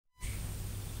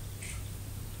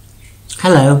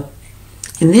Hello,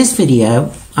 in this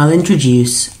video I'll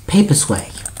introduce papersway.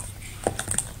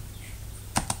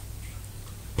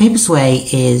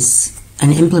 Papersway is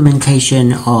an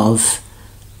implementation of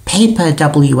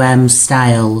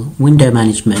PaperWM-style window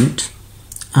management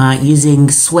using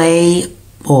Sway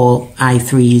or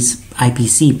i3's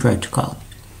IPC protocol.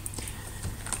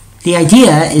 The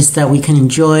idea is that we can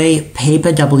enjoy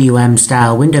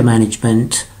PaperWM-style window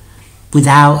management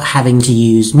without having to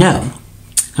use GNOME.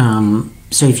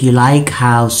 So if you like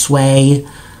how Sway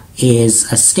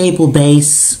is a stable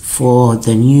base for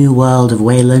the new world of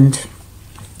Wayland,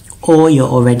 or you're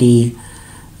already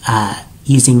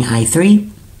using i3,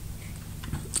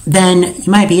 then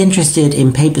you might be interested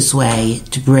in papersway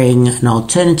to bring an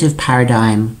alternative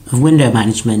paradigm of window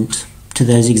management to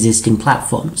those existing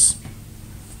platforms.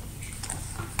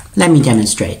 Let me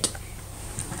demonstrate.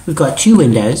 We've got two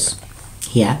windows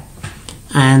here,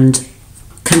 and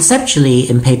conceptually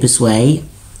in papersway,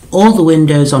 all the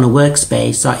windows on a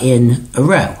workspace are in a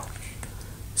row.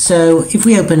 So if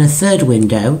we open a third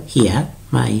window here,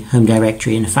 my home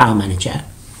directory and a file manager,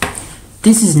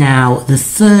 this is now the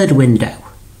third window.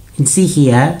 You can see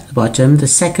here at the bottom, the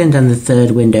second and the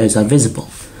third windows are visible.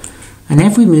 And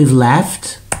if we move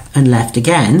left and left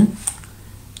again,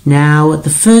 now the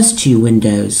first two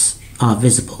windows are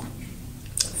visible.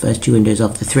 First two windows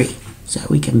of the three. So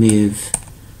we can move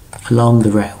along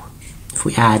the row. If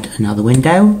we add another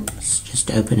window, let's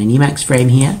just open an Emacs frame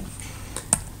here.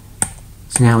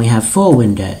 So now we have four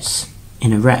windows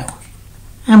in a row.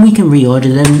 And we can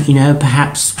reorder them,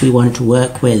 perhaps we want to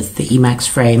work with the Emacs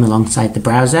frame alongside the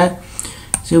browser.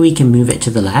 So we can move it to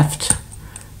the left.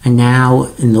 And now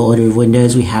in the order of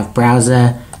windows, we have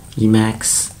browser,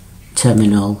 Emacs,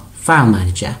 terminal, file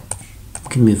manager. We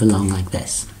can move along like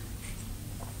this.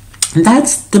 And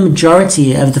that's the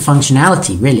majority of the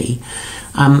functionality, really.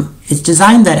 It's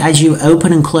designed that as you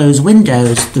open and close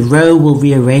windows, the row will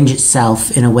rearrange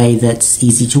itself in a way that's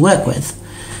easy to work with.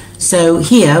 So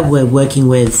here we're working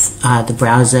with the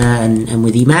browser and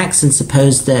with Emacs, and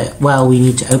suppose that, we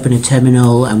need to open a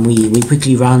terminal and we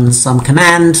quickly run some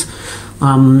command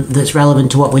that's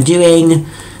relevant to what we're doing.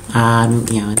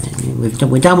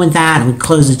 We're done with that, and we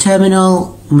close the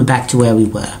terminal, and we're back to where we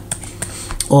were.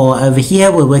 Or over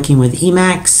here, we're working with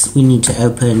Emacs. We need to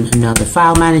open another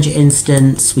file manager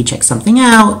instance. We check something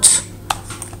out.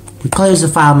 We close the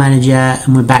file manager,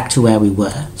 and we're back to where we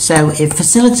were. So it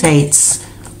facilitates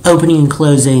opening and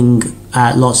closing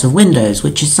lots of windows,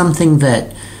 which is something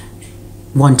that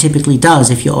one typically does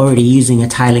if you're already using a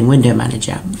tiling window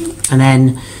manager. And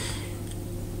then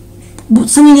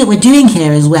something that we're doing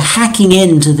here is we're hacking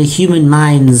into the human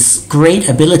mind's great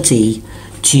ability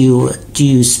to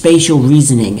do spatial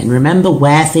reasoning and remember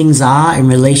where things are in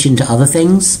relation to other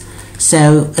things.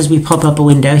 So as we pop up a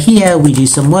window here, we do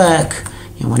some work,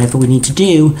 whatever we need to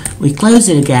do, we close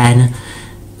it again.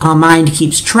 Our mind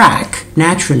keeps track,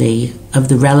 naturally, of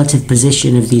the relative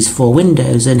position of these four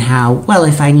windows and how,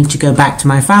 if I need to go back to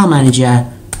my file manager,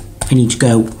 I need to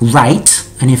go right,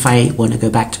 and if I want to go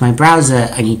back to my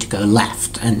browser, I need to go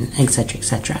left, and etc.,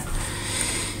 etc.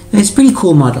 It's a pretty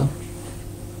cool model.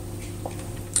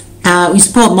 We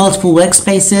support multiple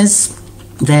workspaces.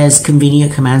 There's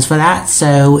convenient commands for that.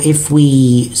 So if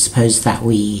we suppose that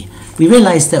we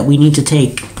realize that we need to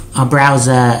take our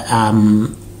browser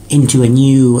into a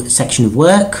new section of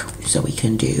work, so we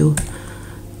can do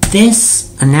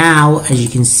this. And now, as you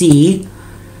can see,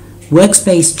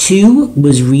 workspace 2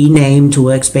 was renamed to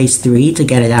workspace 3 to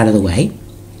get it out of the way,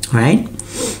 right?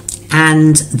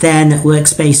 And then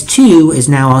workspace 2 is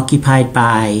now occupied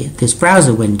by this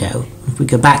browser window. If we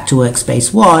go back to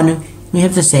workspace 1, we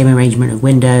have the same arrangement of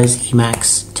windows,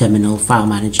 Emacs, terminal, file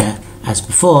manager as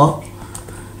before.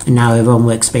 And now over on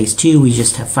workspace 2, we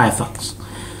just have Firefox.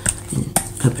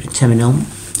 Open a terminal,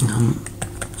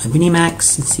 open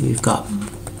Emacs, and see we've got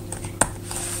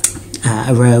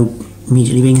a row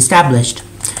immediately being established.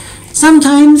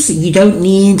 Sometimes you don't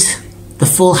need the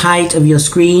full height of your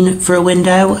screen for a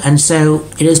window, and so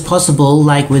it is possible,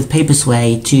 like with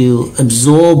papersway, to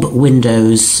absorb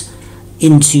windows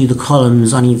into the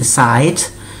columns on either side.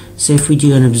 So if we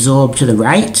do an absorb to the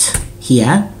right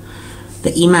here, the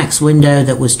Emacs window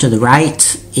that was to the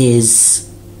right is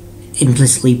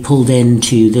implicitly pulled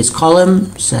into this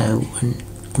column. So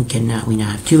we now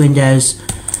have two windows.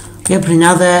 We open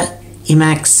another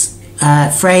Emacs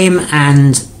frame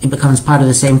and it becomes part of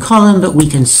the same column, but we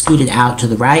can scoot it out to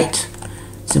the right.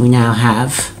 So we now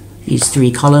have these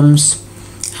three columns.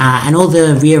 And all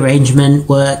the rearrangement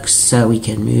works, so we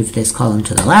can move this column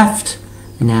to the left.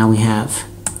 And now we have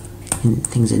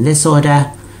things in this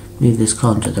order. Move this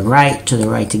column to the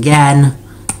right again.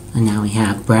 And now we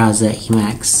have browser,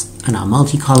 Emacs, and our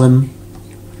multi-column.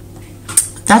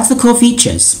 That's the core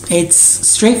features. It's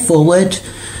straightforward,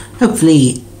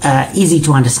 hopefully easy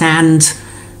to understand,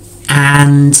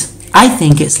 and I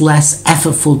think it's less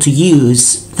effortful to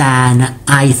use than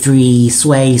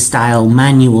i3 style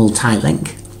manual tiling.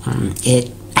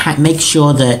 It makes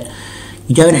sure that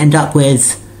you don't end up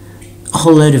with a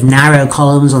whole load of narrow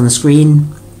columns on the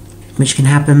screen, which can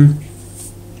happen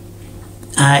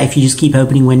if you just keep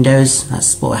opening windows.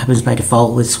 That's what happens by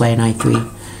default with Sway and i3.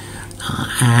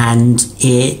 And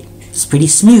it's pretty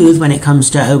smooth when it comes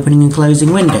to opening and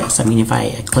closing windows. I mean, if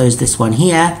I close this one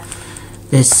here,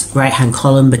 this right-hand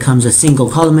column becomes a single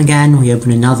column again. We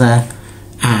open another,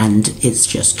 and it's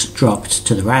just dropped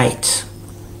to the right.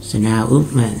 So now,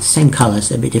 same color,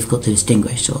 so a bit difficult to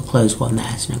distinguish. So I'll close one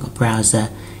there. So now I've got browser,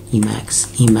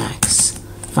 Emacs,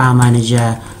 file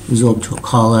manager, absorb to a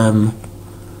column.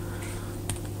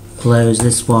 Close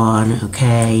this one.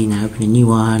 Okay, now open a new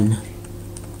one.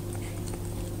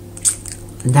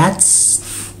 That's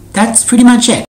pretty much it.